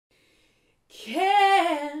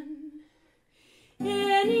Can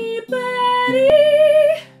anybody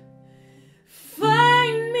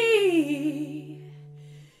find me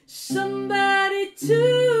somebody to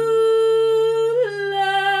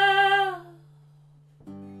love?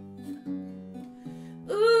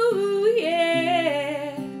 Ooh,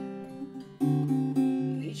 yeah.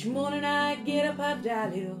 Each morning I get up, I die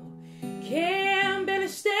little. Can barely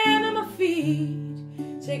stand on my feet.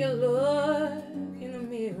 Take a look in the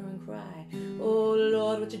mirror and cry, oh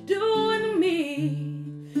Lord, what you doing to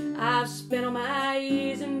me? I've spent all my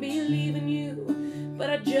years in believing you, but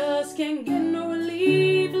I just can't get no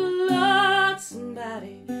relief. Lord,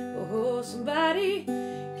 somebody, oh somebody,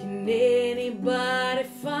 can anybody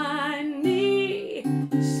find me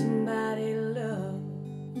somebody to love?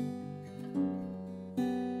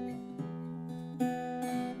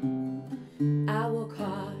 I work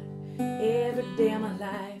hard every day of my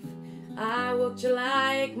life. I work till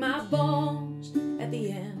I ache my bones. At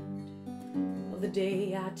the end of the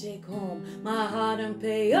day I take home my heart and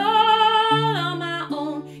pay all on my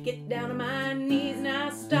own. Get down to my knees and I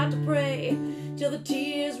start to pray till the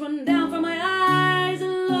tears run down from my eyes.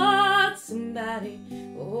 And Lord, somebody,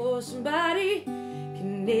 oh somebody,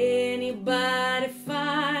 can anybody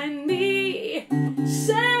find me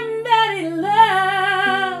somebody to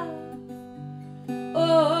love? Oh,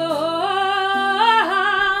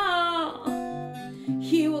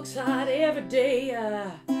 he works hard every day.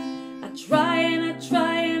 I try and I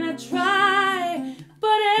try and I try,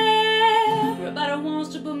 but everybody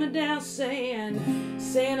wants to put me down, saying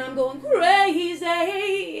I'm going crazy.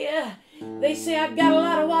 They say I got a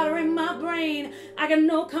lot of water in my brain, I got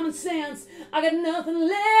no common sense, I got nothing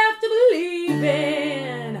left to believe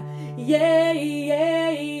in. Yeah,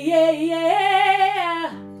 yeah, yeah,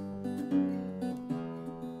 yeah.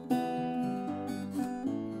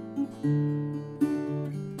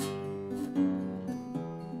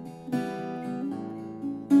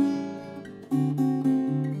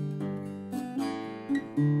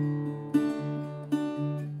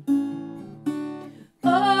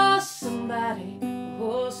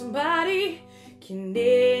 Oh somebody, can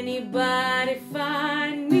anybody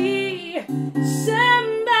find me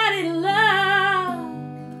somebody to love?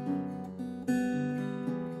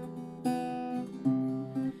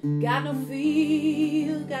 Got no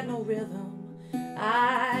feel, got no rhythm,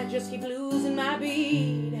 I just keep losing my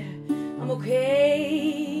beat. I'm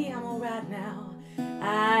okay, I'm alright now,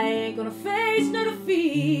 I ain't gonna face no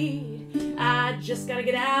defeat. I just gotta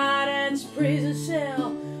get out of this prison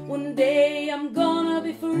cell. One day I'm gonna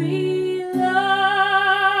be free,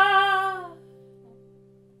 love.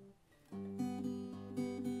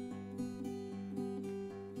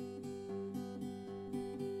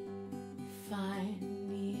 Find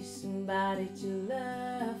me somebody to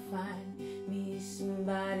love, find me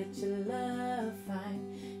somebody to love, find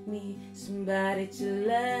me somebody to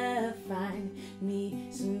love, find me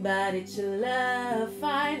somebody to love,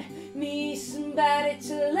 find me somebody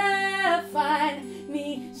to love, find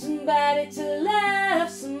me somebody to love,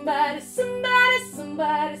 somebody, somebody,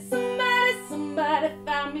 somebody, somebody, somebody,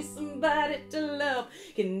 find me somebody to love.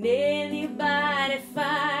 Can anybody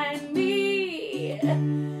find me